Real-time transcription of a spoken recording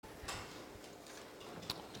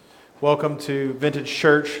Welcome to Vintage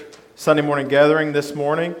Church Sunday morning gathering this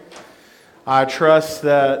morning. I trust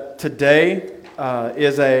that today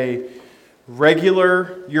is a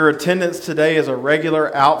regular, your attendance today is a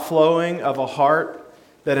regular outflowing of a heart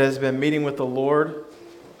that has been meeting with the Lord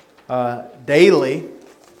daily,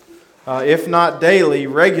 if not daily,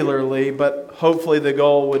 regularly, but hopefully the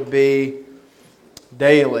goal would be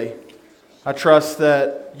daily. I trust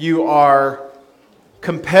that you are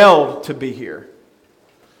compelled to be here.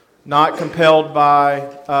 Not compelled by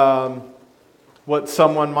what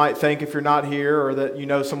someone might think if you're not here, or that you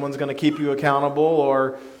know someone's going to keep you accountable,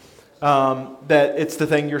 or that it's the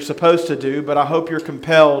thing you're supposed to do. But I hope you're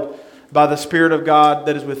compelled by the Spirit of God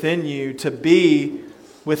that is within you to be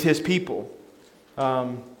with His people.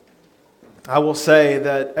 I will say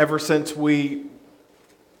that ever since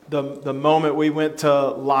the moment we went to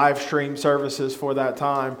live stream services for that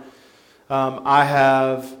time,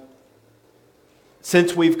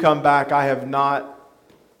 since we've come back, I have not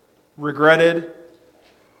regretted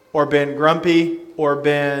or been grumpy or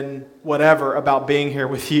been whatever about being here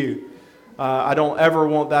with you. I don't ever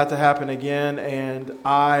want that to happen again, and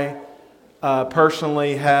I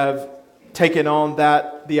personally have taken on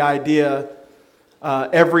the idea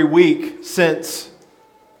every week since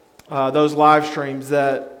those live streams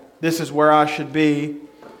that this is where I should be,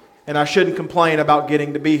 and I shouldn't complain about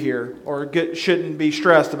getting to be here or shouldn't be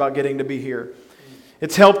stressed about getting to be here.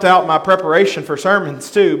 It's helped out my preparation for sermons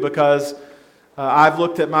too, because I've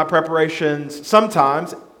looked at my preparations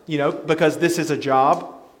sometimes, because this is a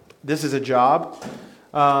job. This is a job.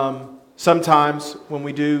 Sometimes when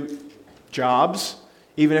we do jobs,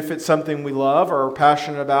 even if it's something we love or are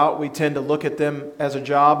passionate about, we tend to look at them as a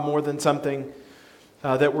job more than something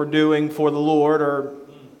that we're doing for the Lord or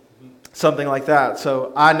something like that.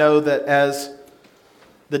 So I know that as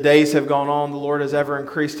the days have gone on, the Lord has ever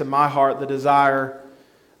increased in my heart the desire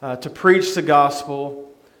to preach the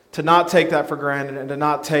gospel, to not take that for granted, and to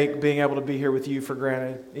not take being able to be here with you for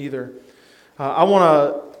granted either. I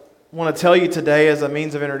want to tell you today, as a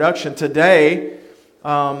means of introduction, today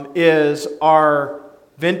is our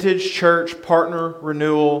Vintage Church Partner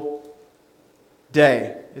Renewal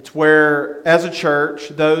Day. It's where, as a church,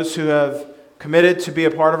 those who have committed to be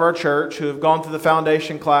a part of our church, who have gone through the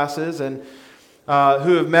foundation classes, and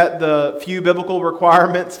who have met the few biblical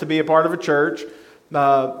requirements to be a part of a church,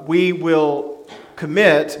 we will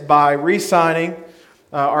commit by re-signing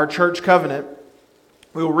our church covenant.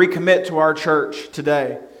 We will recommit to our church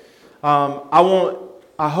today. I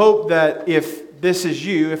hope that if this is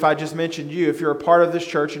you, if I just mentioned you, if you're a part of this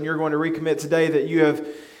church and you're going to recommit today, that you have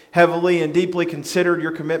heavily and deeply considered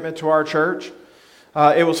your commitment to our church.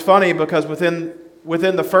 It was funny because within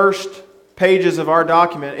the first pages of our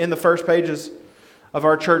document, in the first pages of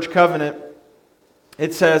our church covenant,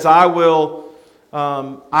 it says, I will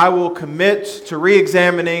commit to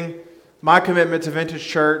re-examining my commitment to Vintage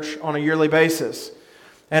Church on a yearly basis.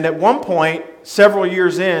 And at one point, several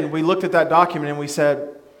years in, we looked at that document and we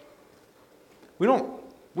said,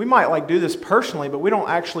 we might do this personally, but we don't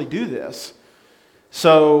actually do this.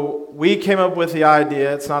 So we came up with the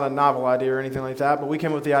idea, it's not a novel idea or anything like that, but we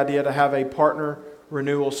came up with the idea to have a partner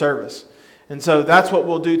renewal service. And so that's what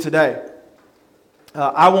we'll do today.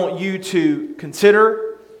 I want you to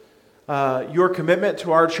consider your commitment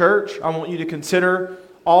to our church. I want you to consider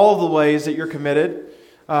all the ways that you're committed.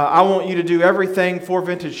 I want you to do everything for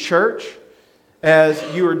Vintage Church as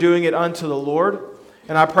you are doing it unto the Lord.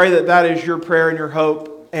 And I pray that that is your prayer and your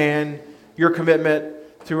hope and your commitment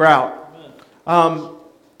throughout. I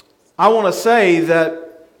want to say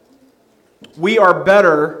that we are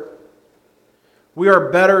better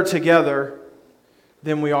together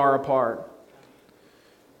than we are apart.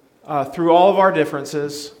 Through all of our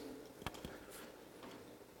differences,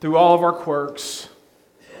 through all of our quirks,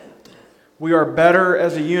 we are better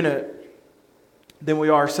as a unit than we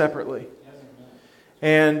are separately.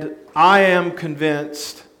 And I am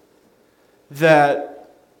convinced that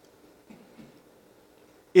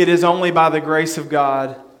it is only by the grace of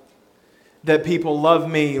God that people love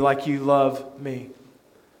me like you love me.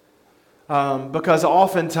 Because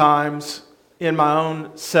oftentimes, in my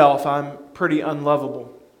own self, I'm pretty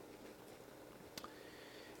unlovable.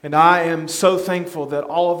 And I am so thankful that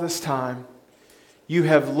all of this time you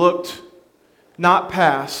have looked not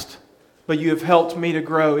past, but you have helped me to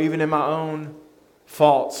grow even in my own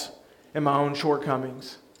faults and my own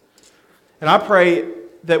shortcomings. And I pray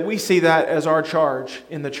that we see that as our charge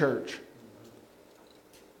in the church.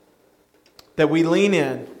 That we lean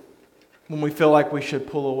in when we feel like we should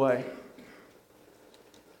pull away.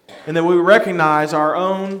 And that we recognize our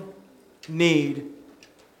own need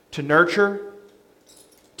to nurture,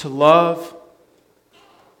 to love,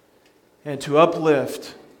 and to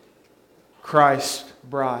uplift Christ's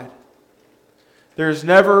bride. There's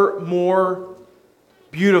never more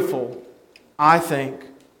beautiful, I think,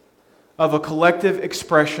 of a collective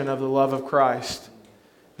expression of the love of Christ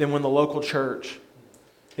than when the local church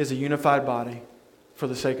is a unified body for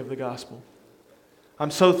the sake of the gospel.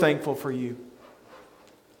 I'm so thankful for you.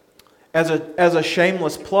 As a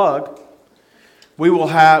shameless plug, we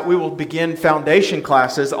will begin foundation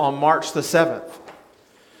classes on March the 7th.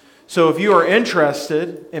 So if you are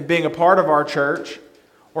interested in being a part of our church,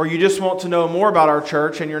 or you just want to know more about our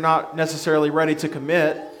church and you're not necessarily ready to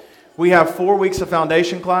commit, we have 4 weeks of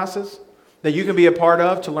foundation classes that you can be a part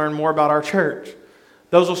of to learn more about our church.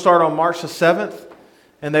 Those will start on March the 7th,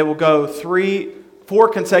 and they will go 4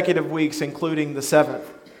 consecutive weeks, including the 7th.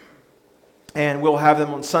 And we'll have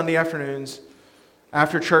them on Sunday afternoons.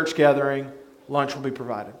 After church gathering, lunch will be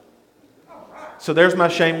provided. So there's my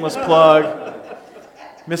shameless plug.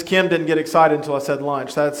 Miss Kim didn't get excited until I said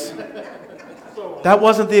lunch. That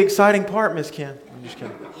wasn't the exciting part, Miss Kim. I'm just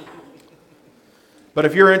kidding. But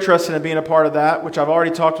if you're interested in being a part of that, which I've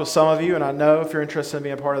already talked with some of you, and I know if you're interested in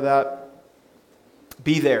being a part of that,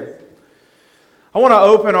 be there. I want to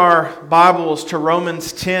open our Bibles to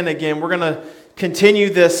Romans 10 again. We're going to continue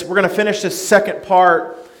this. We're going to finish this second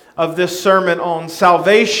part of this sermon on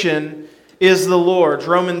salvation is the Lord's.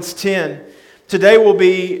 Romans 10. Today we'll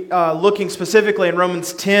be looking specifically in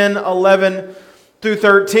Romans 10, 11 through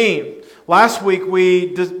 13. Last week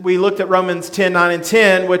we looked at Romans 10, 9, and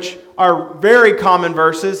 10, which are very common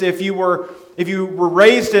verses. If you were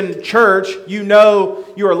raised in church, you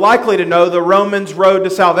are likely to know the Romans road to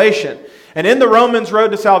salvation. And in the Romans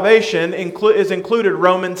road to salvation is included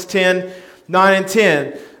Romans 10, 9, and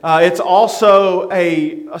 10. It's also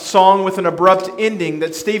a song with an abrupt ending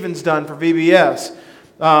that Stephen's done for VBS.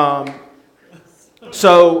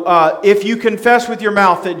 So if you confess with your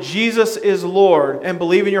mouth that Jesus is Lord and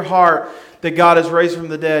believe in your heart that God is raised from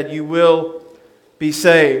the dead, you will be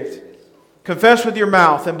saved. Confess with your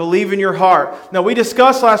mouth and believe in your heart. Now, we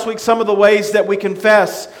discussed last week some of the ways that we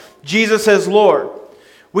confess Jesus as Lord.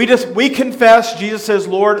 We confess Jesus as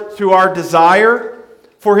Lord through our desire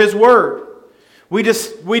for His Word. We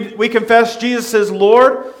confess Jesus as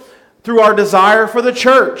Lord through our desire for the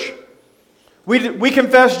church. We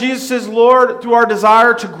confess Jesus as Lord through our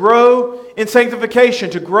desire to grow in sanctification,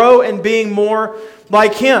 to grow in being more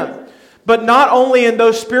like Him. But not only in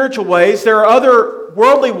those spiritual ways, there are other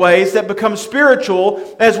worldly ways that become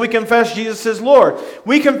spiritual as we confess Jesus as Lord.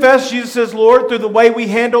 We confess Jesus as Lord through the way we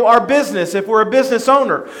handle our business if we're a business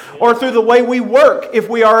owner, or through the way we work if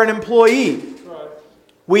we are an employee.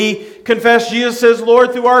 We confess Jesus as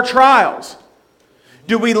Lord through our trials.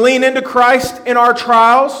 Do we lean into Christ in our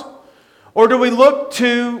trials? Or do we look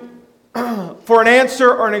to for an answer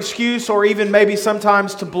or an excuse, or even maybe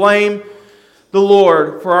sometimes to blame the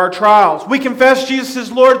Lord for our trials? We confess Jesus as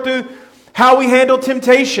Lord through how we handle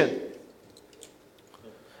temptation.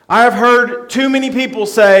 I have heard too many people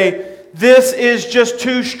say, this is just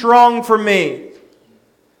too strong for me.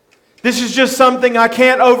 This is just something I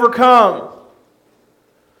can't overcome.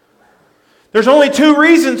 There's only 2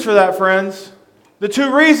 reasons for that, friends. The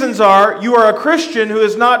 2 reasons are, you are a Christian who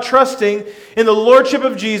is not trusting in the Lordship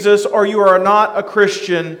of Jesus, or you are not a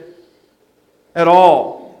Christian at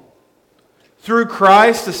all. Through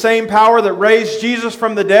Christ, the same power that raised Jesus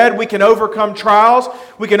from the dead, we can overcome trials,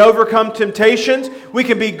 we can overcome temptations, we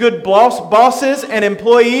can be good bosses and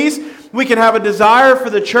employees, we can have a desire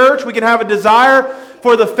for the church, we can have a desire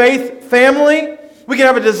for the faith family, we can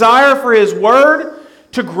have a desire for His Word,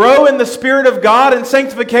 to grow in the Spirit of God and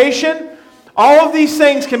sanctification. All of these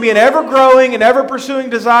things can be an ever-growing and ever-pursuing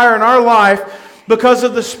desire in our life because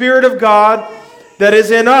of the Spirit of God that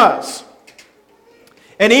is in us.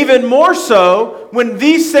 And even more so, when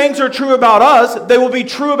these things are true about us, they will be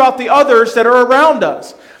true about the others that are around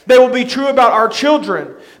us. They will be true about our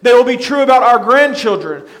children. They will be true about our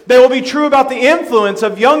grandchildren. They will be true about the influence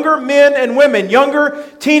of younger men and women, younger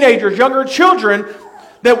teenagers, younger children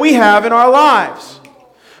that we have in our lives.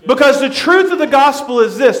 Because the truth of the gospel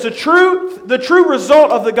is this. The true result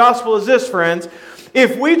of the gospel is this, friends.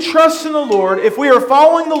 If we trust in the Lord, if we are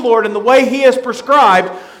following the Lord in the way He has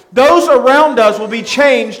prescribed, those around us will be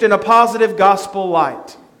changed in a positive gospel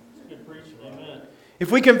light.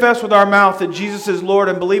 If we confess with our mouth that Jesus is Lord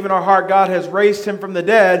and believe in our heart God has raised Him from the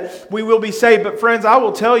dead, we will be saved. But friends, I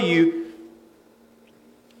will tell you,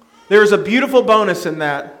 there is a beautiful bonus in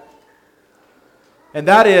that. And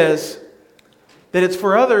that is that it's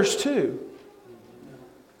for others too.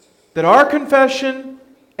 That our confession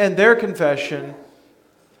and their confession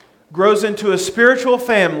grows into a spiritual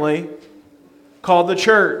family called the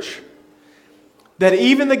church. that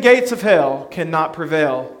even the gates of hell cannot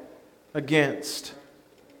prevail against.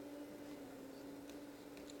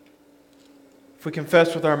 If we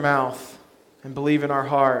confess with our mouth and believe in our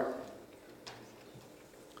heart.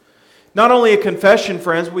 Not only a confession,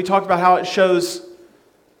 friends, but we talked about how it shows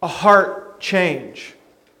a heart change.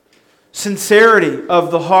 Sincerity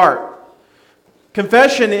of the heart.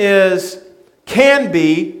 Confession can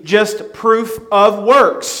be just proof of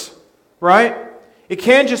works, right? It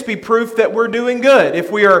can just be proof that we're doing good.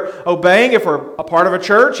 If we are obeying, if we're a part of a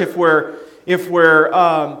church, if we're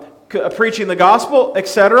preaching the gospel,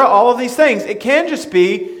 etc., all of these things. It can just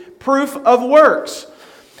be proof of works.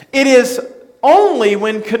 It is only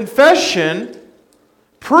when confession,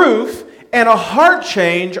 proof, and a heart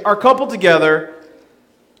change are coupled together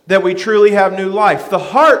that we truly have new life. The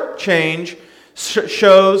heart change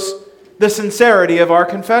shows the sincerity of our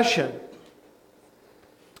confession.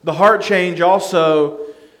 The heart change also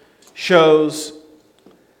shows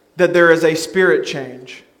that there is a spirit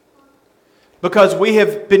change. Because we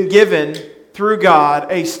have been given, through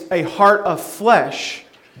God, a heart of flesh,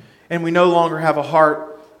 and we no longer have a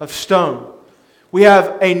heart of stone. We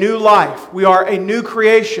have a new life. We are a new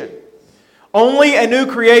creation. Only a new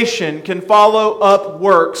creation can follow up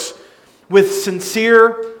works with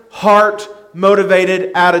sincere,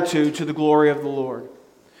 heart-motivated attitude to the glory of the Lord.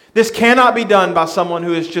 This cannot be done by someone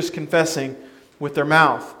who is just confessing with their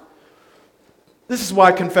mouth. This is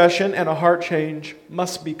why confession and a heart change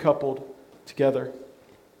must be coupled together.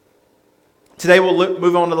 Today we'll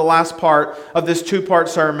move on to the last part of this two-part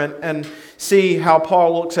sermon and see how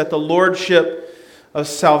Paul looks at the lordship of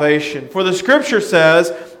salvation. For the Scripture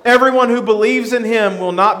says, everyone who believes in Him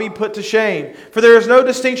will not be put to shame. For there is no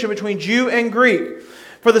distinction between Jew and Greek.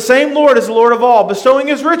 For the same Lord is the Lord of all, bestowing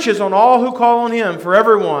His riches on all who call on Him. For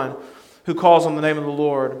everyone who calls on the name of the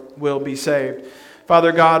Lord will be saved.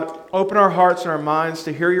 Father God, open our hearts and our minds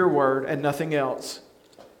to hear Your word and nothing else.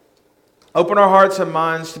 Open our hearts and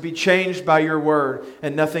minds to be changed by Your word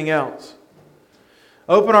and nothing else.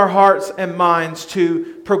 Open our hearts and minds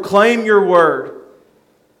to proclaim Your word.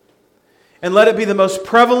 And let it be the most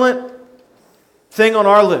prevalent thing on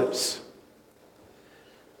our lips.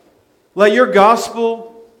 Let Your gospel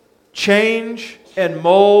change and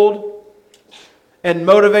mold and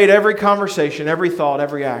motivate every conversation, every thought,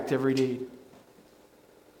 every act, every deed.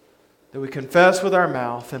 That we confess with our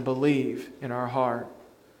mouth and believe in our heart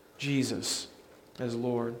Jesus as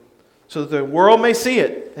Lord. So that the world may see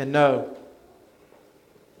it and know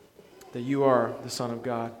that You are the Son of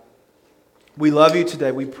God. We love You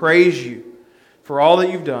today. We praise You for all that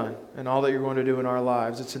You've done and all that You're going to do in our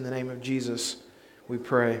lives. It's in the name of Jesus we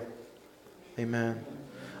pray. Amen.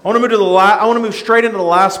 I want to move straight into the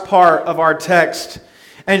last part of our text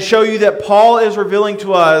and show you that Paul is revealing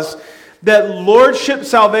to us that lordship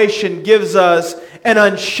salvation gives us an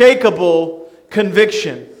unshakable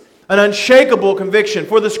conviction. An unshakable conviction.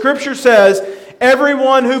 For the Scripture says,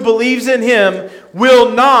 everyone who believes in Him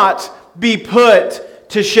will not be put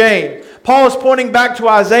to shame. Paul is pointing back to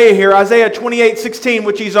Isaiah here, Isaiah 28:16,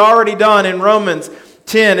 which he's already done in Romans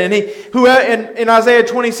 10. And in Isaiah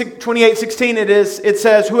 28:16 it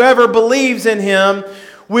says, whoever believes in Him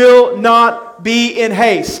will not be in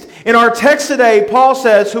haste. In our text today, Paul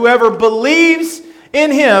says, whoever believes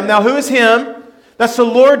in Him, now who is Him? That's the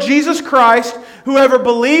Lord Jesus Christ. Whoever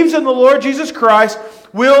believes in the Lord Jesus Christ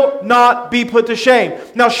will not be put to shame.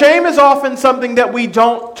 Now, shame is often something that we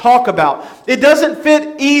don't talk about. It doesn't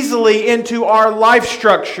fit easily into our life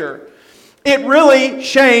structure.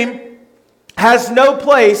 Shame has no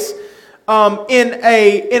place in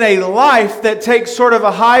a life that takes sort of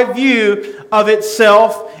a high view of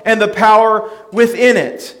itself and the power within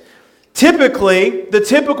it. Typically, the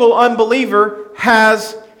typical unbeliever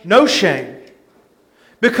has no shame.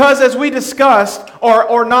 Because as we discussed,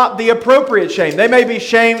 are not the appropriate shame. They may be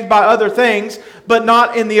shamed by other things, but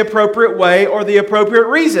not in the appropriate way or the appropriate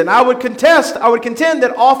reason. I would contend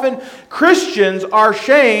that often Christians are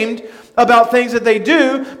shamed about things that they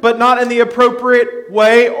do, but not in the appropriate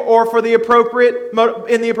way or in the appropriate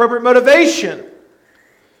motivation.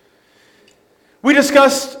 We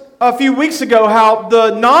discussed a few weeks ago how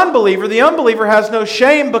the unbeliever has no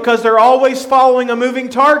shame because they're always following a moving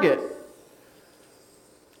target.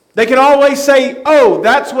 They can always say, oh,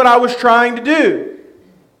 that's what I was trying to do.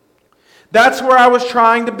 That's where I was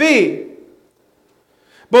trying to be.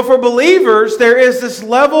 But for believers, there is this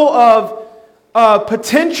level of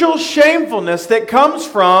potential shamefulness that comes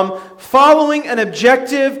from following an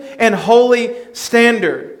objective and holy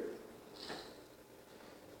standard.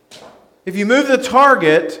 If you move the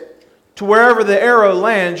target to wherever the arrow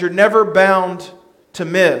lands, you're never bound to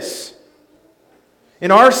miss.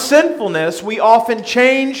 In our sinfulness, we often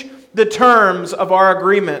change the terms of our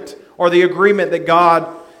agreement or the agreement that God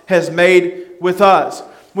has made with us.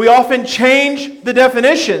 We often change the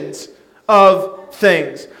definitions of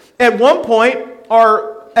things. At one point,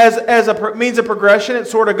 or as a means of progression, it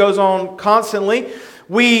sort of goes on constantly.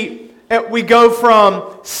 We go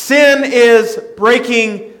from sin is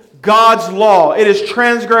breaking God's law. It is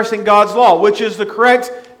transgressing God's law, which is the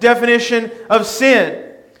correct definition of sin.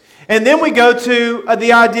 And then we go to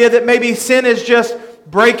the idea that maybe sin is just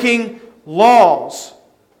breaking laws.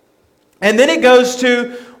 And then it goes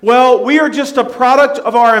to, well, we are just a product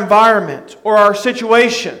of our environment or our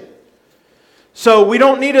situation. So we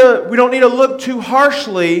don't need to look too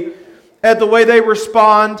harshly at the way they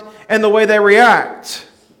respond and the way they react.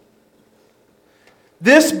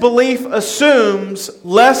 This belief assumes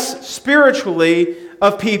less spiritually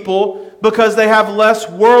of people because they have less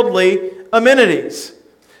worldly amenities.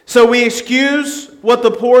 So we excuse what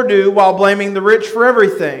the poor do while blaming the rich for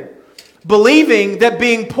everything, believing that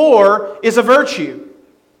being poor is a virtue.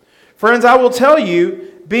 Friends, I will tell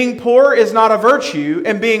you, being poor is not a virtue,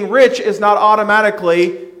 and being rich is not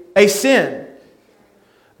automatically a sin.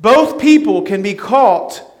 Both people can be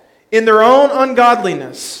caught in their own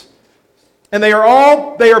ungodliness, and they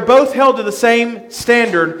are both held to the same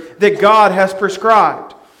standard that God has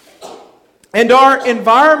prescribed. And our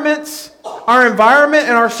environment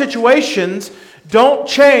and our situations don't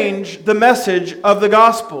change the message of the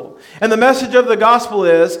gospel. And the message of the gospel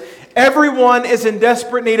is, everyone is in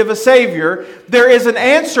desperate need of a Savior. There is an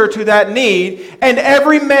answer to that need, and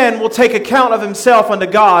every man will take account of himself unto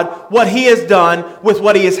God what he has done with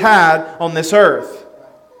what he has had on this earth.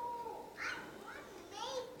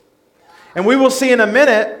 And we will see in a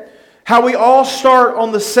minute how we all start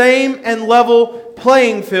on the same and level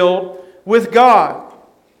playing field with God.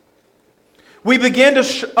 We begin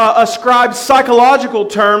to ascribe psychological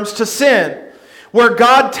terms to sin. Where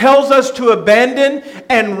God tells us to abandon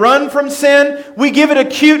and run from sin, we give it a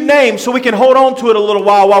cute name so we can hold on to it a little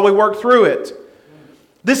while we work through it.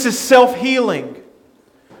 This is self-healing.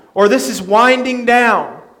 Or this is winding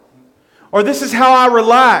down. Or this is how I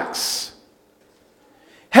relax.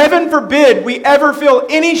 Heaven forbid we ever feel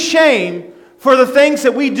any shame for the things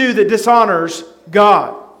that we do that dishonors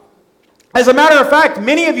God. As a matter of fact,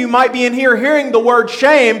 many of you might be in here hearing the word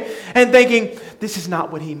shame and thinking, this is not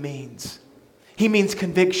what he means. He means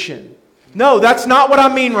conviction. No, that's not what I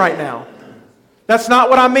mean right now. That's not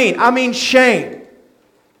what I mean. I mean shame.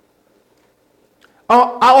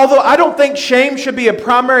 Although I don't think shame should be a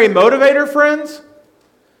primary motivator, friends,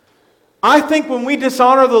 I think when we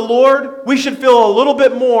dishonor the Lord, we should feel a little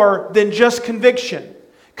bit more than just conviction.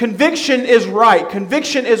 Conviction is right.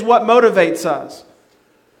 Conviction is what motivates us.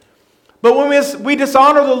 But when we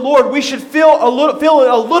dishonor the Lord, we should feel it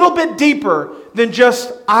a little bit deeper than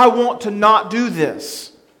just, I want to not do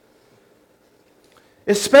this.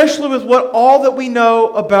 Especially with all that we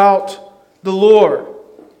know about the Lord.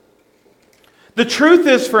 The truth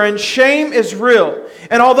is, friends, shame is real.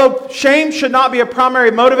 And although shame should not be a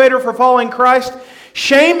primary motivator for following Christ,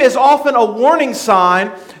 shame is often a warning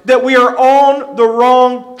sign that we are on the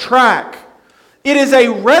wrong track. It is a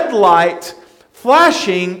red light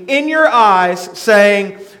flashing in your eyes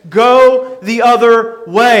saying, go the other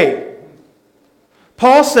way.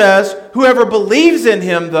 Paul says, whoever believes in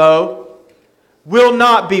him, though, will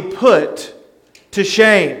not be put to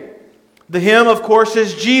shame. The him, of course,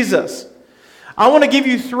 is Jesus. I want to give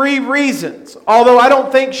you 3 reasons. Although I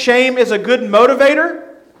don't think shame is a good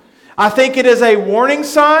motivator, I think it is a warning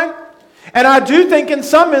sign. And I do think in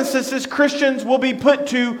some instances Christians will be put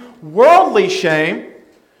to worldly shame,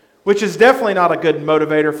 which is definitely not a good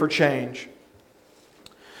motivator for change.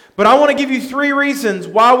 But I want to give you 3 reasons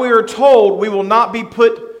why we are told we will not be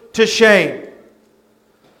put to shame.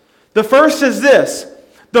 The first is this.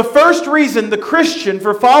 The first reason the Christian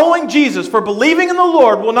for following Jesus, for believing in the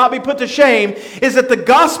Lord, will not be put to shame is that the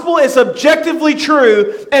gospel is objectively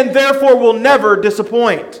true and therefore will never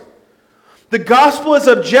disappoint. The gospel is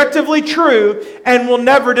objectively true and will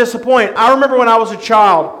never disappoint. I remember when I was a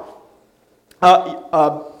child,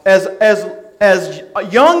 as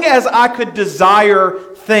young as I could desire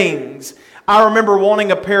things, I remember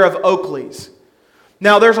wanting a pair of Oakleys.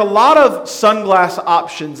 Now, there's a lot of sunglass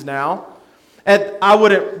options now. I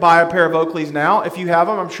wouldn't buy a pair of Oakleys now. If you have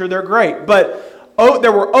them, I'm sure they're great. But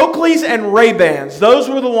there were Oakleys and Ray-Bans. Those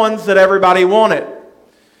were the ones that everybody wanted.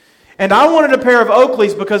 And I wanted a pair of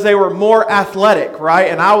Oakleys because they were more athletic, right?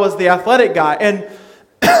 And I was the athletic guy. And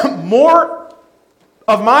more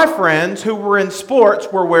of my friends who were in sports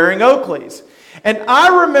were wearing Oakleys. And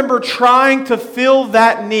I remember trying to fill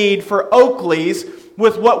that need for Oakleys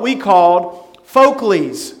with what we called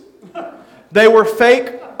Folkleys. They were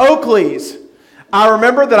fake Oakleys. I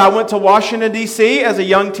remember that I went to Washington, D.C. as a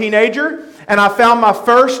young teenager, and I found my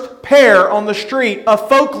first pair on the street of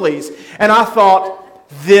Folkleys. And I thought,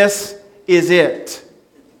 this is it.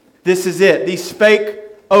 This is it. These fake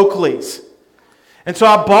Oakleys. And so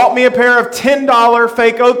I bought me a pair of $10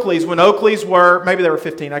 fake Oakleys when Oakleys were, maybe they were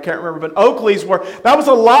 15, I can't remember, but Oakleys were, that was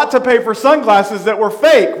a lot to pay for sunglasses that were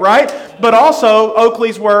fake, right? But also,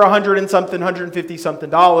 Oakleys were $100 and something, $150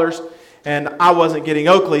 something. And I wasn't getting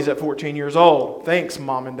Oakleys at 14 years old. Thanks,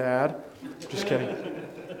 Mom and Dad. Just kidding.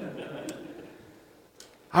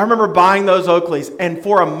 I remember buying those Oakleys, and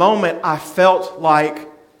for a moment, I felt like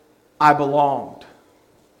I belonged.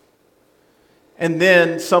 And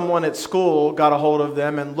then someone at school got a hold of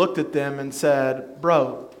them and looked at them and said,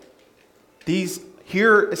 bro,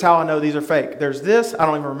 here is how I know these are fake. There's this, I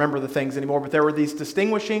don't even remember the things anymore, but there were these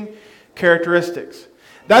distinguishing characteristics.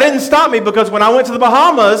 That didn't stop me, because when I went to the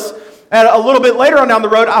Bahamas, and a little bit later on down the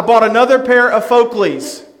road, I bought another pair of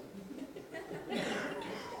Folkleys.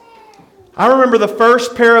 I remember the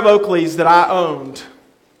first pair of Oakleys that I owned.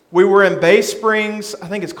 We were in Bay Springs, I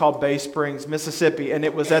think it's called Bay Springs, Mississippi, and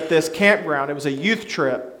it was at this campground. It was a youth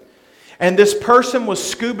trip. And this person was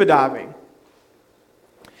scuba diving.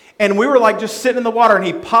 And we were like just sitting in the water, and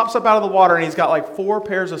he pops up out of the water, and he's got like 4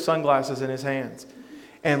 pairs of sunglasses in his hands.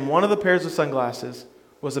 And one of the pairs of sunglasses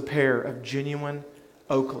was a pair of genuine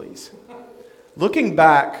Oakleys. Looking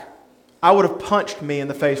back, I would have punched me in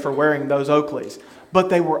the face for wearing those Oakleys. But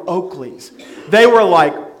they were Oakleys. They were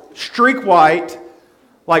like streak white,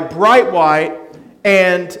 like bright white,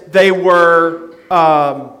 and they were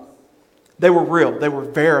real. They were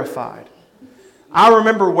verified. I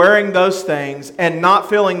remember wearing those things and not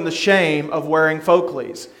feeling the shame of wearing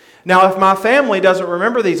Folkleys. Now, if my family doesn't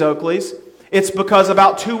remember these Oakleys, it's because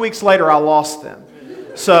about 2 weeks later I lost them.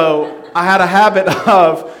 So I had a habit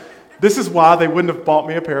of, this is why they wouldn't have bought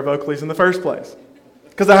me a pair of Oakleys in the first place.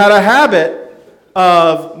 Because I had a habit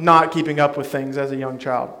of not keeping up with things as a young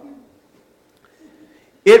child.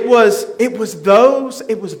 It was those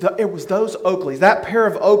Oakleys, that pair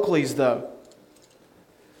of Oakleys though,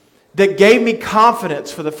 that gave me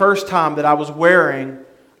confidence for the first time that I was wearing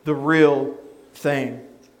the real thing.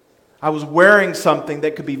 I was wearing something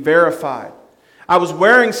that could be verified. I was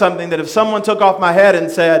wearing something that if someone took off my head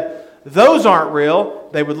and said, those aren't real,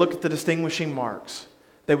 they would look at the distinguishing marks.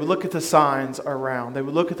 They would look at the signs around. They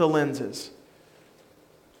would look at the lenses.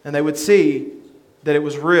 And they would see that it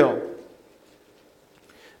was real.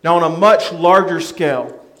 Now, on a much larger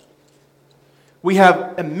scale, we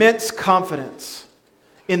have immense confidence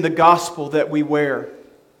in the gospel that we wear.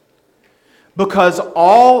 Because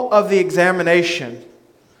all of the examination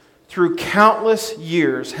through countless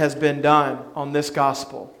years has been done on this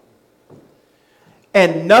gospel.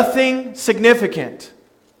 And nothing significant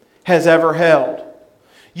has ever held.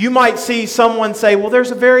 You might see someone say, well,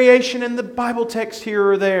 there's a variation in the Bible text here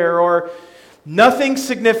or there, or nothing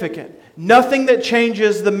significant, nothing that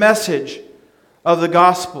changes the message of the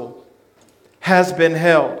gospel has been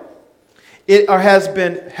held. It has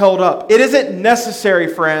been held up. It isn't necessary,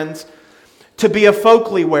 friends, to be a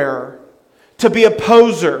Folkley wearer, to be a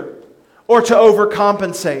poser, or to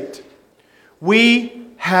overcompensate. We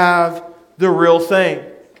have the real thing.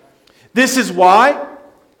 This is why,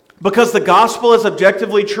 because the gospel is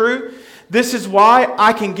objectively true, this is why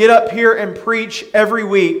I can get up here and preach every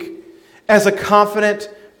week as a confident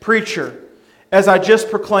preacher, as I just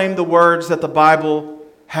proclaim the words that the Bible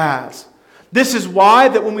has. This is why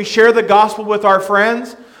that when we share the gospel with our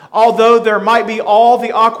friends, although there might be all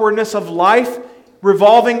the awkwardness of life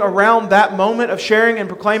revolving around that moment of sharing and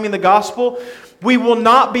proclaiming the gospel, we will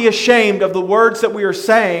not be ashamed of the words that we are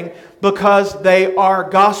saying because they are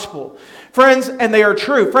gospel. Friends, and they are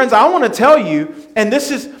true. Friends, I want to tell you, and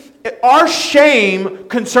this is, our shame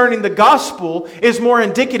concerning the gospel is more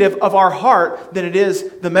indicative of our heart than it is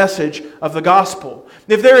the message of the gospel.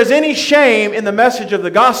 If there is any shame in the message of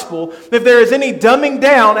the gospel, if there is any dumbing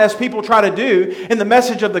down, as people try to do, in the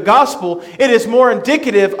message of the gospel, it is more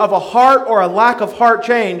indicative of a heart or a lack of heart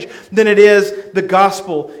change than it is the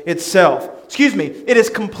gospel itself. It is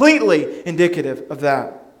completely indicative of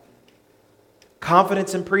that.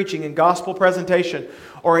 Confidence in preaching and gospel presentation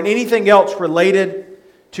or in anything else related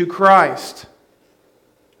to Christ.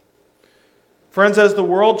 Friends, as the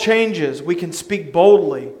world changes, we can speak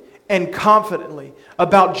boldly and confidently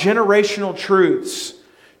about generational truths.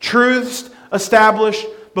 Truths established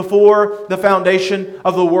before the foundation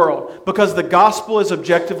of the world. Because the gospel is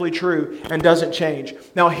objectively true and doesn't change.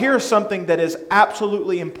 Now here's something that is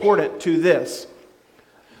absolutely important to this.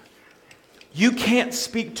 You can't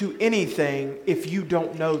speak to anything if you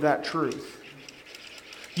don't know that truth.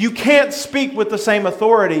 You can't speak with the same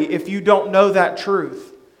authority if you don't know that truth.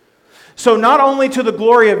 So not only to the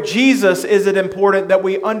glory of Jesus is it important that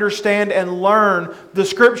we understand and learn the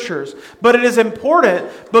Scriptures, but it is important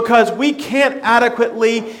because we can't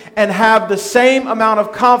adequately and have the same amount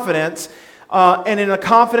of confidence and in a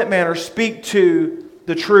confident manner speak to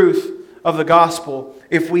the truth of the gospel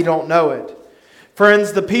if we don't know it.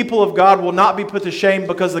 Friends, the people of God will not be put to shame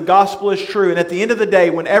because the gospel is true. And at the end of the day,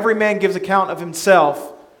 when every man gives account of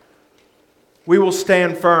himself, we will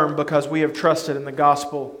stand firm because we have trusted in the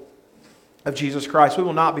gospel of Jesus Christ. We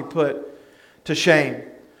will not be put to shame.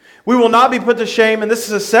 We will not be put to shame, and this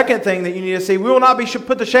is a second thing that you need to see. We will not be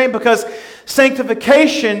put to shame because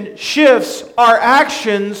sanctification shifts our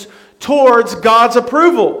actions towards God's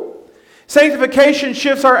approval. Sanctification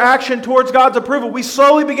shifts our action towards God's approval. We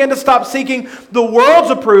slowly begin to stop seeking the world's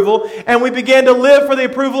approval, and we begin to live for the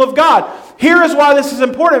approval of God. Here is why this is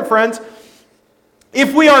important, friends.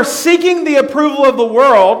 If we are seeking the approval of the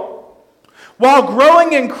world while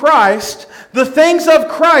growing in Christ, the things of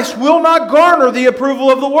Christ will not garner the approval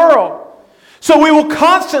of the world. So we will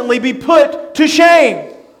constantly be put to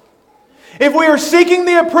shame. If we are seeking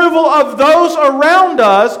the approval of those around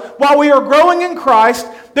us while we are growing in Christ,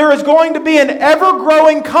 there is going to be an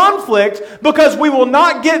ever-growing conflict because we will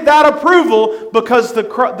not get that approval because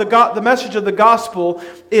the message of the gospel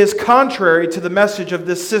is contrary to the message of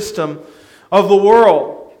this system of the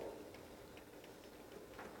world.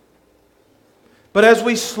 But as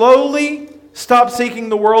we slowly stop seeking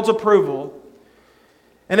the world's approval,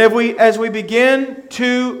 and as we begin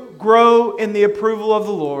to grow in the approval of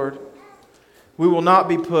the Lord, we will not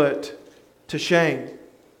be put to shame.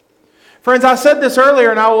 Friends, I said this earlier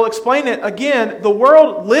and I will explain it again. The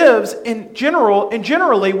world lives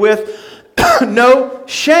generally with no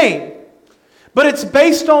shame. But it's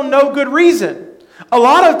based on no good reason. A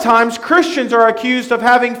lot of times Christians are accused of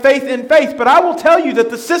having faith in faith, but I will tell you that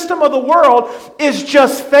the system of the world is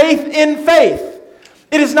just faith in faith.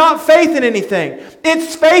 It is not faith in anything.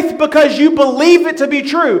 It's faith because you believe it to be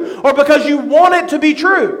true or because you want it to be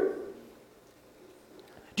true.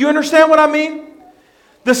 Do you understand what I mean?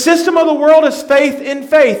 The system of the world is faith in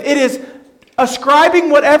faith. It is ascribing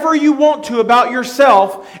whatever you want to about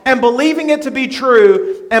yourself and believing it to be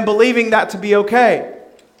true and believing that to be okay.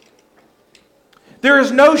 There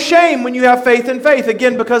is no shame when you have faith in faith,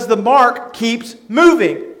 again, because the mark keeps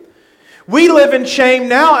moving. We live in shame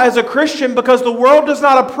now as a Christian because the world does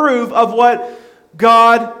not approve of what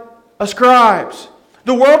God ascribes.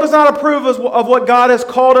 The world does not approve of what God has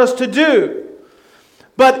called us to do.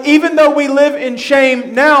 But even though we live in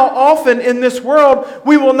shame now, often in this world,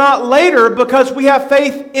 we will not later because we have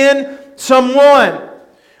faith in someone.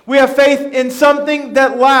 We have faith in something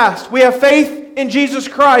that lasts. We have faith in Jesus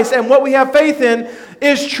Christ, and what we have faith in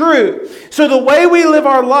is true. So the way we live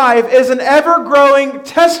our life is an ever-growing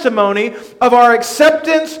testimony of our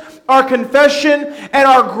acceptance, our confession, and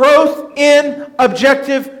our growth in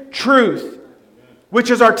objective truth, which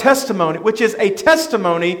is our testimony, which is a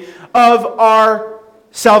testimony of our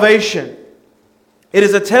salvation. It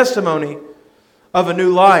is a testimony of a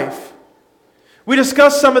new life. We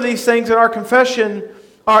discussed some of these things in our confession,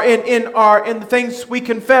 in the things we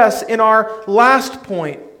confess in our last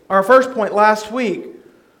point, our first point last week.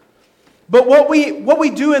 But what we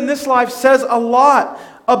do in this life says a lot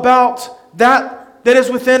about that is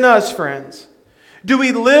within us, friends. Do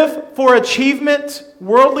we live for achievement,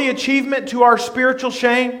 worldly achievement, to our spiritual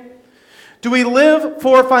shame? Do we live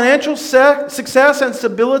for financial success and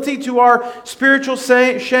stability to our spiritual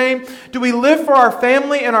shame? Do we live for our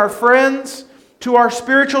family and our friends to our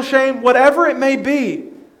spiritual shame? Whatever it may be.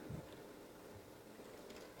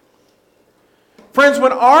 Friends,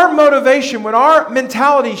 when our motivation, when our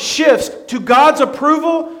mentality shifts to God's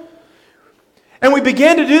approval, and we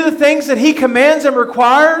begin to do the things that He commands and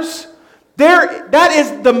requires, that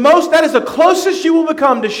is the closest you will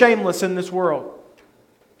become to shameless in this world.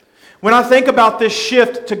 When I think about this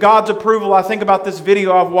shift to God's approval, I think about this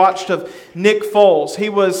video I've watched of Nick Foles. He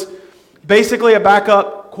was basically a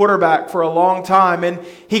backup quarterback for a long time, and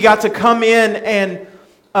he got to come in and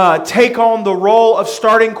take on the role of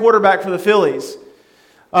starting quarterback for the Phillies.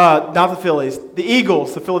 Not the Phillies, the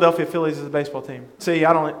Eagles. The Philadelphia Phillies is a baseball team. See,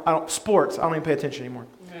 I don't even pay attention anymore.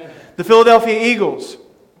 The Philadelphia Eagles.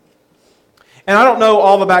 And I don't know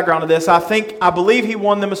all the background of this. I believe he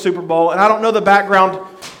won them a Super Bowl, and I don't know the background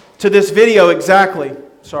to this video exactly.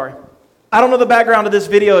 Sorry. I don't know the background of this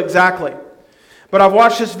video exactly. But I've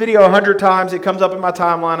watched this video 100 times. It comes up in my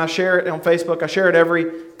timeline. I share it on Facebook. I share it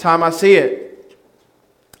every time I see it.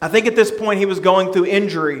 I think at this point he was going through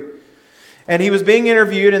injury. And he was being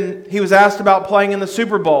interviewed and he was asked about playing in the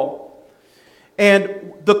Super Bowl.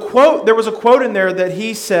 And there was a quote in there that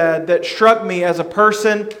he said that struck me as a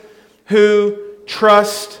person who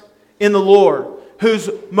trusts in the Lord, whose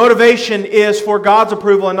motivation is for God's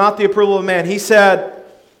approval and not the approval of man. He said,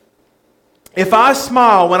 if I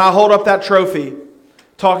smile when I hold up that trophy,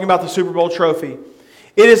 talking about the Super Bowl trophy,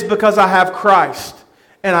 it is because I have Christ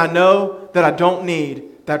and I know that I don't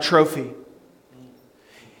need that trophy.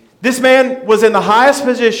 This man was in the highest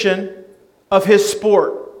position of his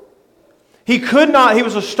sport. He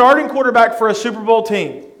was a starting quarterback for a Super Bowl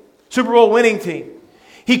team, Super Bowl winning team.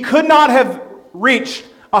 He could not have reached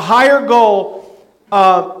a higher goal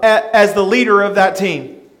as the leader of that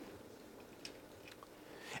team.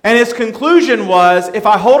 And his conclusion was, if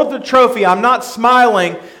I hold up the trophy, I'm not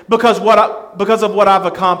smiling because of what I've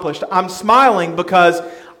accomplished. I'm smiling because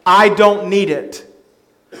I don't need it.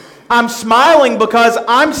 I'm smiling because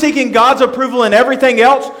I'm seeking God's approval in everything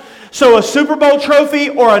else. So a Super Bowl trophy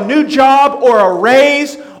or a new job or a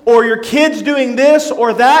raise or your kids doing this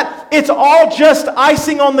or that, it's all just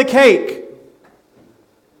icing on the cake.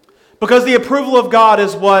 Because the approval of God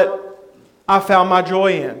is what I found my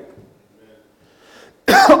joy in.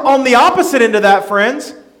 On the opposite end of that,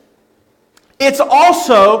 friends, it's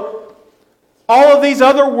also all of these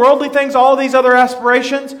other worldly things, all of these other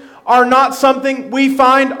aspirations are not something we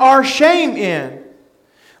find our shame in.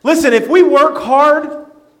 Listen, if we work hard,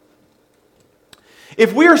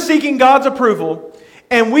 if we are seeking God's approval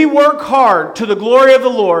and we work hard to the glory of the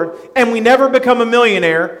Lord and we never become a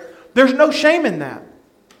millionaire, there's no shame in that.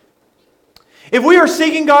 If we are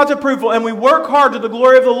seeking God's approval and we work hard to the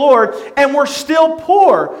glory of the Lord and we're still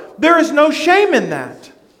poor, there is no shame in that.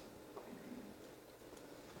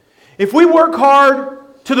 If we work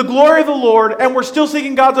hard to the glory of the Lord and we're still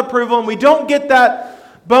seeking God's approval and we don't get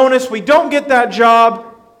that bonus, we don't get that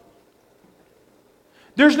job,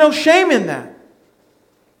 there's no shame in that.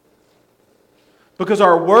 Because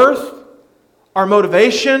our worth, our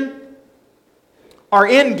motivation, our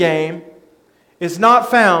end game is not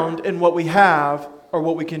found in what we have or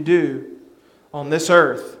what we can do on this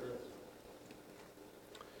earth.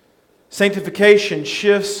 Sanctification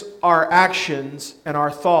shifts our actions and our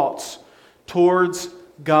thoughts towards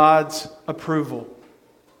God's approval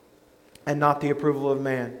and not the approval of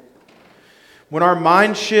man. When our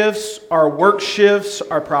mind shifts, our work shifts,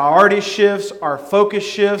 our priority shifts, our focus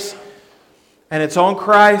shifts, and it's on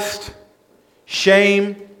Christ,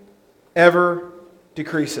 shame ever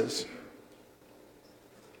decreases.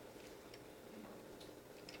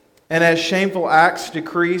 And as shameful acts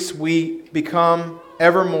decrease, we become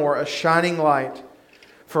evermore a shining light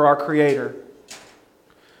for our Creator.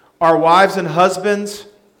 Our wives and husbands,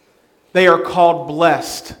 they are called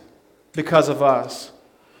blessed because of us.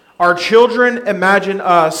 Our children imagine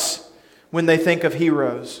us when they think of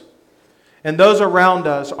heroes. And those around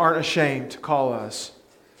us aren't ashamed to call us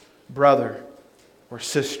brother or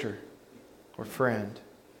sister or friend.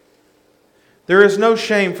 There is no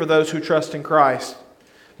shame for those who trust in Christ,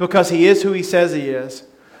 because He is who He says He is,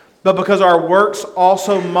 but because our works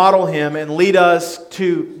also model Him and lead us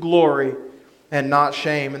to glory and not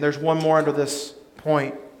shame. And there's one more under this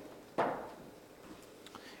point.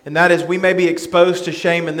 And that is, we may be exposed to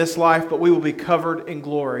shame in this life, but we will be covered in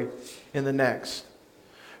glory in the next.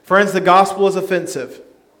 Friends, the gospel is offensive.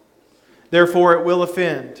 Therefore, it will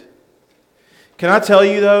offend. Can I tell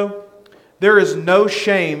you, though, there is no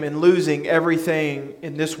shame in losing everything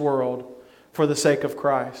in this world for the sake of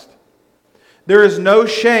Christ. There is no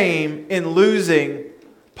shame in losing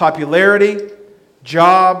popularity,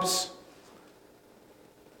 jobs,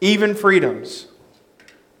 even freedoms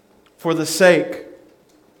for the sake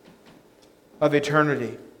of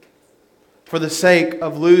eternity, for the sake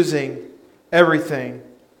of losing everything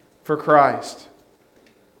for Christ.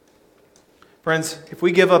 Friends, if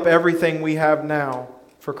we give up everything we have now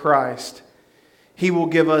for Christ, He will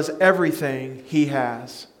give us everything He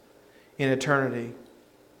has in eternity.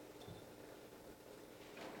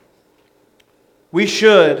 We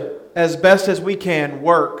should, as best as we can,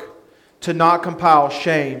 work to not compile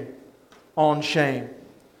shame on shame,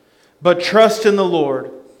 but trust in the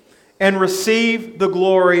Lord and receive the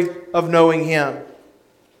glory of knowing Him.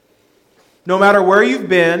 No matter where you've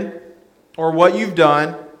been or what you've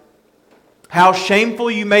done, how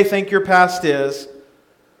shameful you may think your past is,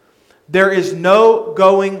 there is no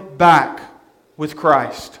going back with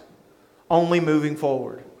Christ, only moving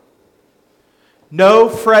forward. No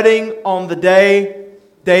fretting on the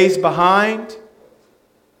days behind,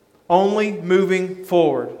 only moving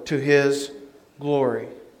forward to His glory.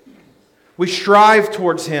 We strive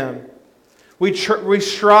towards Him. We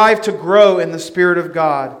strive to grow in the Spirit of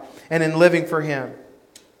God and in living for Him.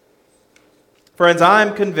 Friends, I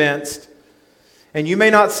am convinced And you may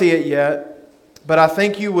not see it yet, but I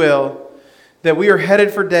think you will, that we are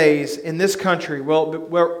headed for days in this country where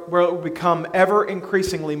it will become ever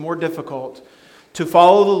increasingly more difficult to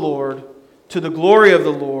follow the Lord, to the glory of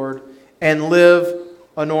the Lord, and live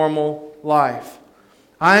a normal life.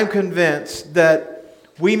 I am convinced that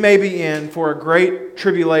we may be in for a great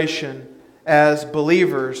tribulation as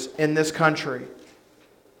believers in this country.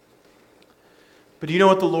 But do you know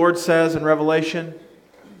what the Lord says in Revelation?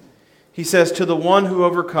 He says, "To the one who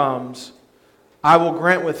overcomes, I will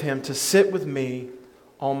grant with him to sit with me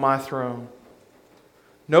on my throne."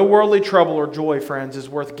 No worldly trouble or joy, friends, is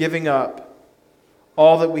worth giving up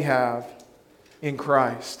all that we have in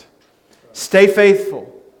Christ. Stay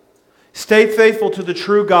faithful. Stay faithful to the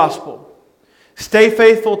true gospel. Stay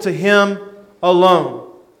faithful to Him alone.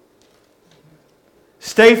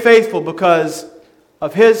 Stay faithful because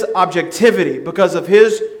of His objectivity, because of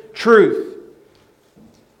His truth.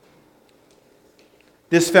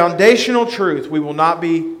 This foundational truth, we will not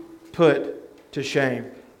be put to shame.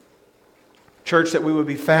 Church, that we would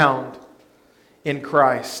be found in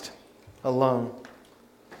Christ alone.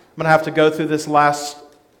 I'm going to have to go through this last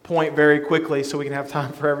point very quickly so we can have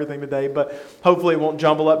time for everything today, but hopefully it won't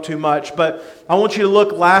jumble up too much. But I want you to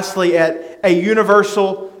look lastly at a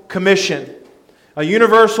universal commission. A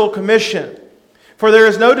universal commission. For there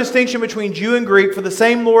is no distinction between Jew and Greek, for the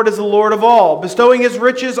same Lord is the Lord of all, bestowing His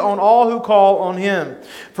riches on all who call on Him.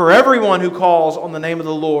 For everyone who calls on the name of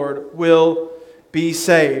the Lord will be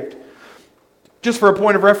saved. Just for a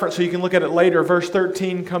point of reference so you can look at it later, verse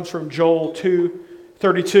 13 comes from Joel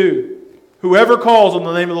 2:32. Whoever calls on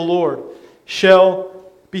the name of the Lord shall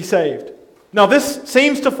be saved. Now this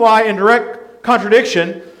seems to fly in direct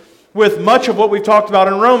contradiction with much of what we've talked about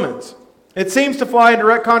in Romans. It seems to fly in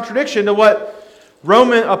direct contradiction to what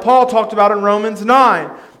Paul talked about in Romans 9.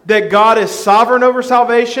 That God is sovereign over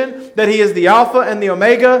salvation, that He is the Alpha and the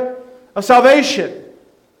Omega of salvation.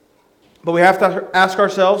 But we have to ask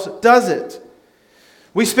ourselves, does it?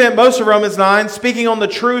 We spent most of Romans 9 speaking on the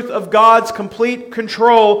truth of God's complete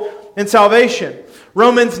control in salvation.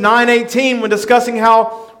 Romans 9:18, when discussing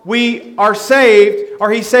how we are saved,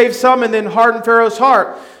 or He saved some and then hardened Pharaoh's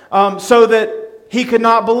heart so that he could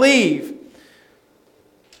not believe.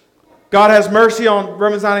 God has mercy on,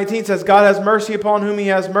 Romans 9:18 says, God has mercy upon whom He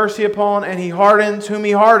has mercy upon, and He hardens whom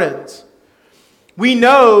He hardens. We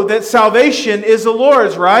know that salvation is the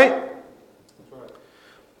Lord's, right?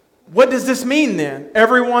 What does this mean then?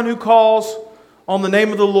 Everyone who calls on the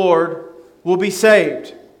name of the Lord will be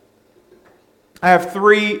saved. I have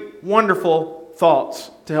 3 wonderful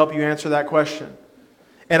thoughts to help you answer that question.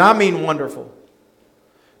 And I mean wonderful.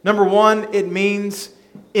 Number 1, it means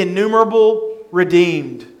innumerable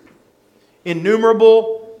redeemed.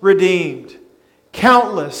 Innumerable redeemed.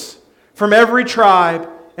 Countless from every tribe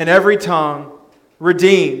and every tongue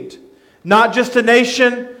redeemed. Not just a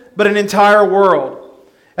nation, but an entire world.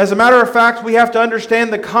 As a matter of fact, we have to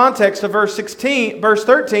understand the context of verse 13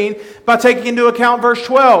 by taking into account verse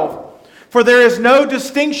 12. For there is no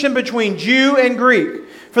distinction between Jew and Greek.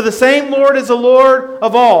 For the same Lord is the Lord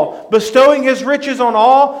of all, bestowing His riches on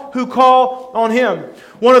all who call on Him.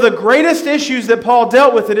 One of the greatest issues that Paul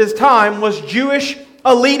dealt with at his time was Jewish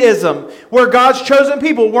elitism, where God's chosen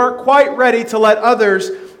people weren't quite ready to let others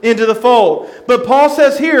into the fold. But Paul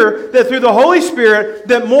says here that through the Holy Spirit,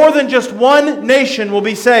 that more than just one nation will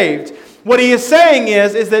be saved. What he is saying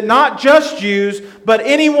is that not just Jews, but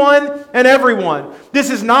anyone and everyone. This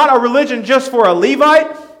is not a religion just for a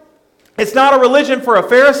Levite. It's not a religion for a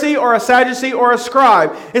Pharisee or a Sadducee or a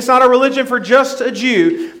scribe. It's not a religion for just a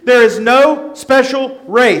Jew. There is no special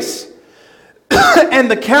race.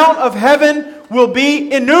 And the count of heaven will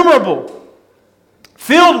be innumerable,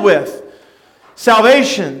 filled with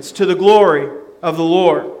salvations to the glory of the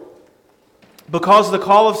Lord. Because the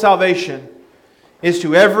call of salvation is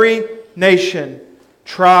to every nation,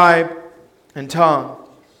 tribe, and tongue.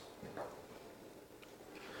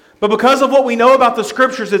 But because of what we know about the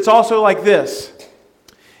Scriptures, it's also like this.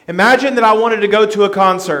 Imagine that I wanted to go to a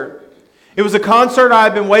concert. It was a concert I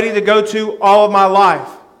had been waiting to go to all of my life.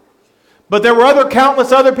 But there were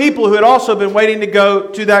countless other people who had also been waiting to go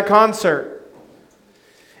to that concert.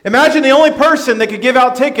 Imagine the only person that could give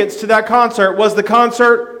out tickets to that concert was the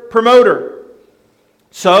concert promoter.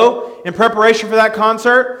 So, in preparation for that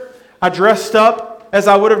concert, I dressed up as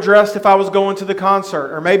I would have dressed if I was going to the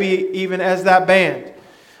concert, or maybe even as that band.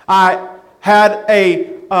 I had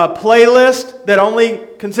a playlist that only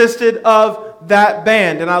consisted of that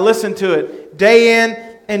band, and I listened to it day in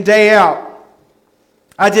and day out.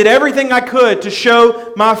 I did everything I could to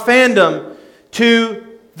show my fandom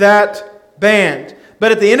to that band.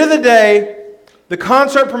 But at the end of the day, The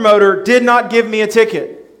concert promoter did not give me a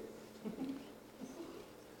ticket.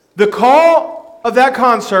 The call of that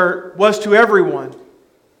concert was to everyone.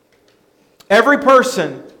 Every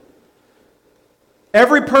person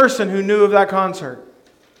who knew of that concert.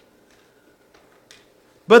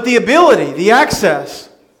 But the ability, the access,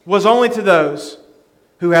 was only to those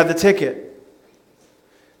who had the ticket.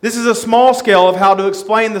 This is a small scale of how to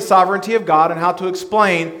explain the sovereignty of God and how to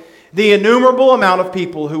explain the innumerable amount of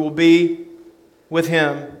people who will be with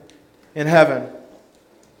Him in heaven.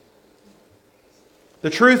 The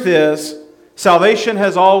truth is, salvation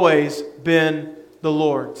has always been the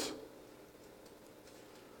Lord's.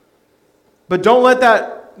 But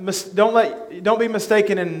don't be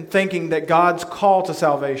mistaken in thinking that God's call to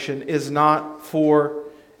salvation is not for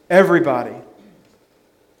everybody.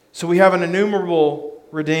 So we have an innumerable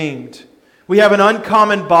redeemed. We have an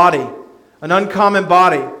uncommon body. An uncommon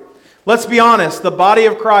body. Let's be honest, the body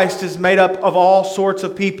of Christ is made up of all sorts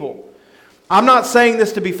of people. I'm not saying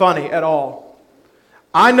this to be funny at all.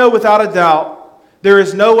 I know without a doubt there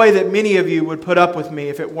is no way that many of you would put up with me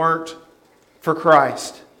if it weren't for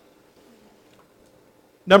Christ.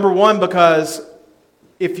 Number one, because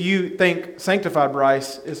if you think sanctified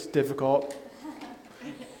Bryce is difficult,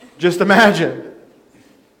 just imagine.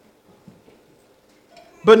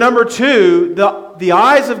 But number two, the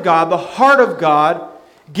eyes of God, the heart of God,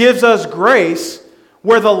 gives us grace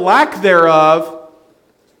where the lack thereof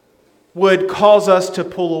would cause us to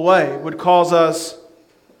pull away, would cause us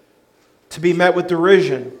to be met with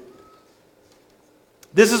derision.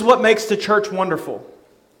 This is what makes the church wonderful.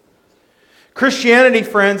 Christianity,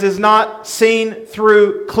 friends, is not seen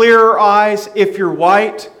through clearer eyes if you're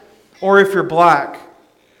white or if you're black.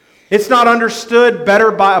 It's not understood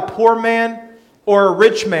better by a poor man or a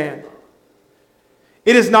rich man.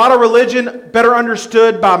 It is not a religion better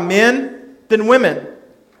understood by men than women,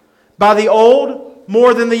 by the old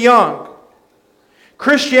more than the young.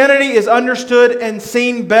 Christianity is understood and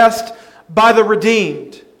seen best by the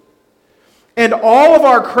redeemed. And all of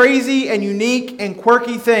our crazy and unique and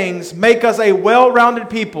quirky things make us a well-rounded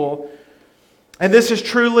people. And this is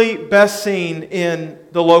truly best seen in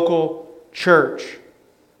the local church. Do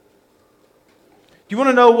you want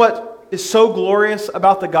to know what is so glorious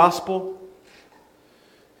about the gospel?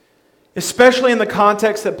 Especially in the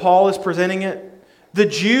context that Paul is presenting it. The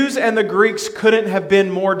Jews and the Greeks couldn't have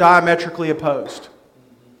been more diametrically opposed.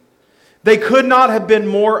 They could not have been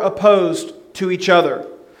more opposed to each other.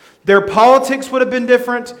 Their politics would have been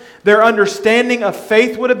different. Their understanding of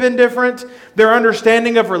faith would have been different. Their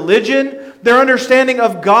understanding of religion, their understanding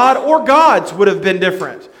of God or gods would have been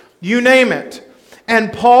different. You name it.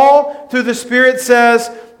 And Paul, through the Spirit,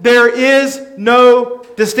 says there is no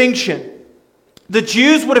distinction. The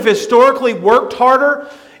Jews would have historically worked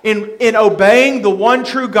harder in obeying the one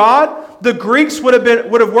true God. The Greeks would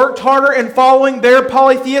have worked harder in following their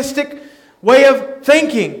polytheistic way of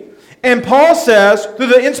thinking. And Paul says, through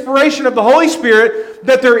the inspiration of the Holy Spirit,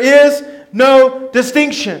 that there is no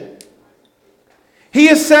distinction. He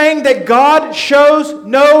is saying that God shows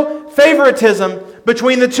no favoritism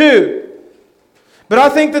between the two. But I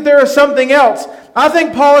think that there is something else. I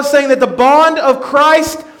think Paul is saying that the bond of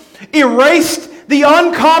Christ erased the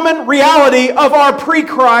uncommon reality of our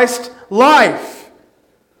pre-Christ life.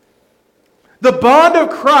 The bond of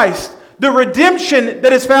Christ, the redemption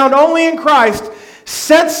that is found only in Christ,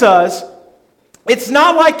 sets us. It's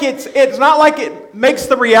not like it makes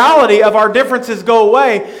the reality of our differences go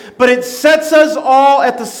away, but it sets us all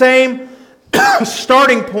at the same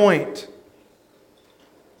starting point.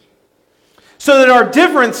 So that our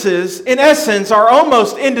differences, in essence, are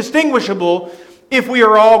almost indistinguishable if we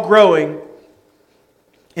are all growing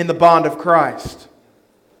in the bond of Christ.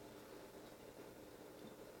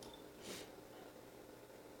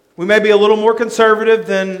 We may be a little more conservative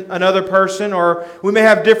than another person, or we may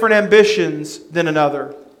have different ambitions than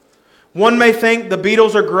another. One may think the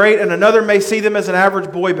Beatles are great, and another may see them as an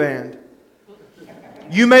average boy band.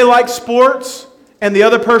 You may like sports, and the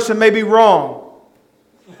other person may be wrong.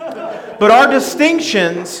 But our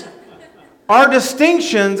distinctions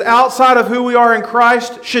outside of who we are in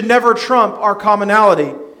Christ should never trump our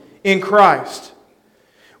commonality in Christ.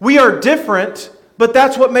 We are different, but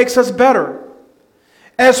that's what makes us better.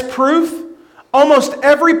 As proof, almost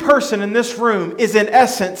every person in this room is in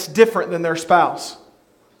essence different than their spouse.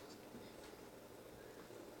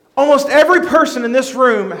 Almost every person in this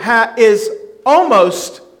room is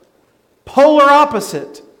almost polar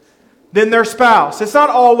opposite than their spouse. It's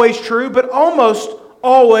not always true, but almost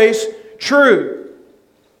always true.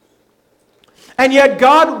 And yet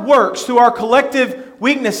God works through our collective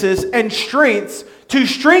weaknesses and strengths to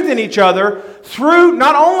strengthen each other through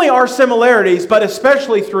not only our similarities, but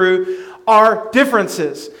especially through our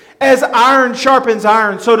differences. As iron sharpens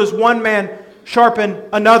iron, so does one man sharpen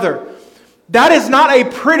another. That is not a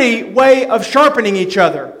pretty way of sharpening each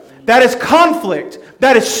other. That is conflict.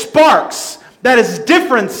 That is sparks. That is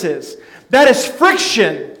differences. That is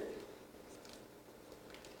friction.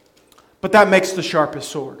 But that makes the sharpest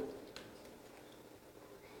sword.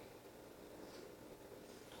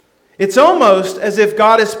 It's almost as if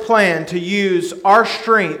God has planned to use our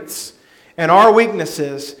strengths and our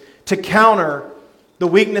weaknesses to counter the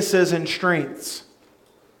weaknesses and strengths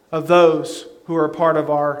of those who are part of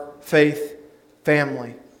our faith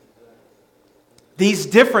family. These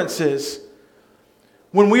differences,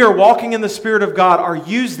 when we are walking in the Spirit of God, are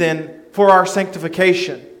used then for our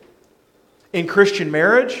sanctification in Christian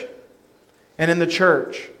marriage and in the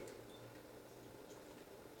church.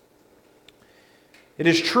 It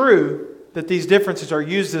is true that these differences are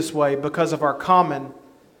used this way because of our common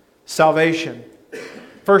salvation.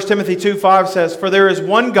 1 Timothy 2:5 says, "For there is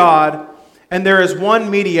one God, and there is one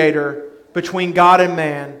mediator between God and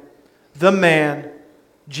man, the man,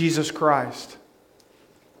 Jesus Christ."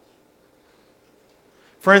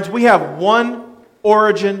 Friends, we have one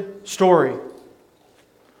origin story.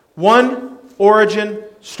 One origin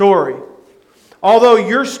story. Although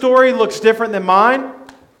your story looks different than mine,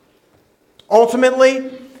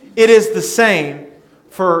 ultimately, it is the same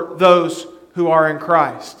for those who are in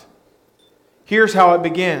Christ. Here's how it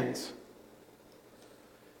begins.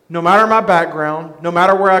 No matter my background, no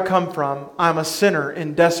matter where I come from, I'm a sinner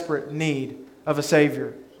in desperate need of a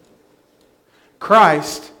Savior.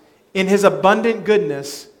 Christ, in His abundant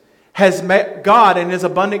goodness, God in His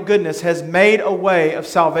abundant goodness has made a way of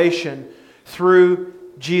salvation through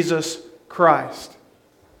Jesus Christ.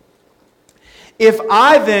 If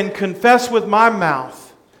I then confess with my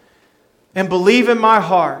mouth and believe in my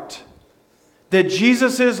heart that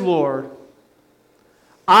Jesus is Lord,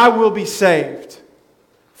 I will be saved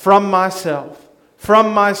from myself,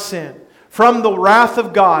 from my sin, from the wrath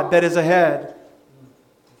of God that is ahead.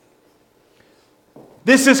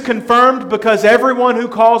 This is confirmed because everyone who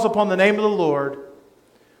calls upon the name of the Lord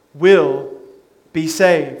will be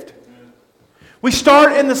saved. We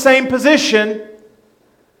start in the same position.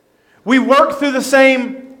 We work through the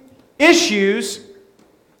same issues,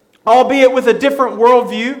 albeit with a different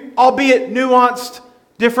worldview, albeit nuanced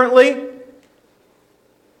differently.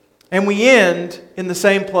 And we end in the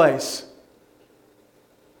same place.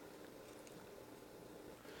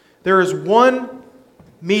 There is one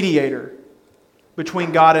mediator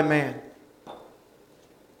between God and man.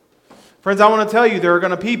 Friends, I want to tell you, there are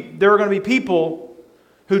going to be people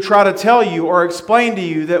who try to tell you or explain to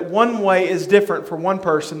you that one way is different for one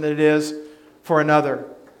person than it is for another.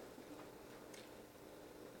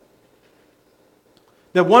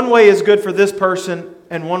 That one way is good for this person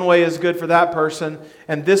and one way is good for that person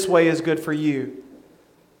and this way is good for you.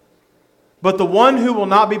 But the one who will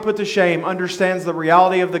not be put to shame understands the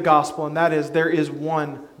reality of the gospel, and that is there is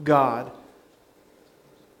one God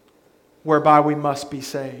whereby we must be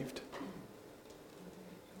saved.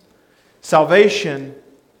 Salvation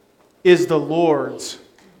is the Lord's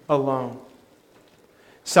alone.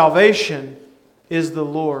 Salvation is the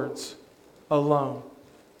Lord's alone.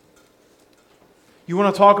 You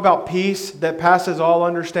want to talk about peace that passes all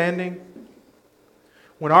understanding?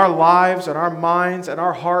 When our lives and our minds and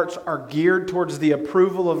our hearts are geared towards the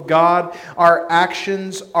approval of God, our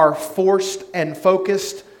actions are forced and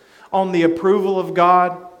focused on the approval of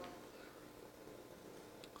God,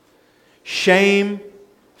 shame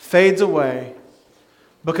fades away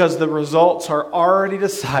because the results are already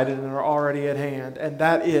decided and are already at hand. And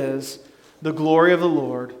that is the glory of the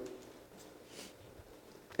Lord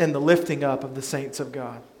and the lifting up of the saints of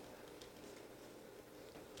God.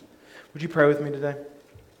 Would you pray with me today?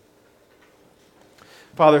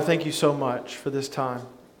 Father, thank you so much for this time.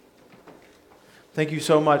 Thank you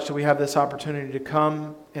so much that we have this opportunity to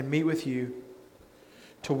come and meet with you,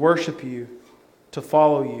 to worship you, to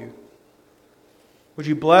follow you. Would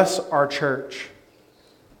you bless our church?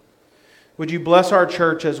 Would you bless our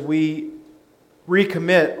church as we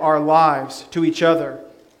recommit our lives to each other?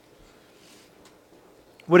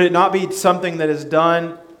 Would it not be something that is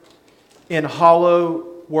done in hollow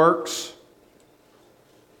works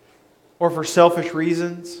or for selfish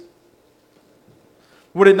reasons?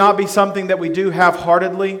 Would it not be something that we do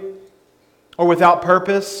half-heartedly or without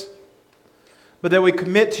purpose, but that we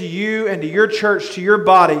commit to you and to your church, to your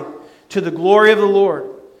body, to the glory of the Lord,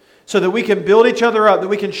 so that we can build each other up, that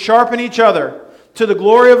we can sharpen each other to the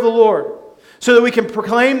glory of the Lord, so that we can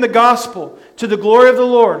proclaim the gospel to the glory of the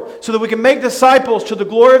Lord, so that we can make disciples to the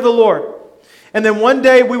glory of the Lord, And then one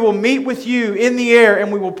day we will meet with you in the air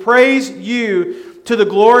and we will praise you to the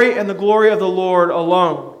glory and the glory of the Lord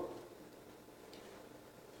alone.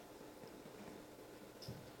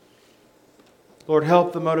 Lord,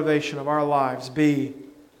 help the motivation of our lives be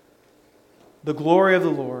the glory of the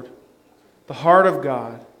Lord, the heart of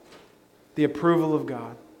God, the approval of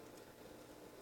God.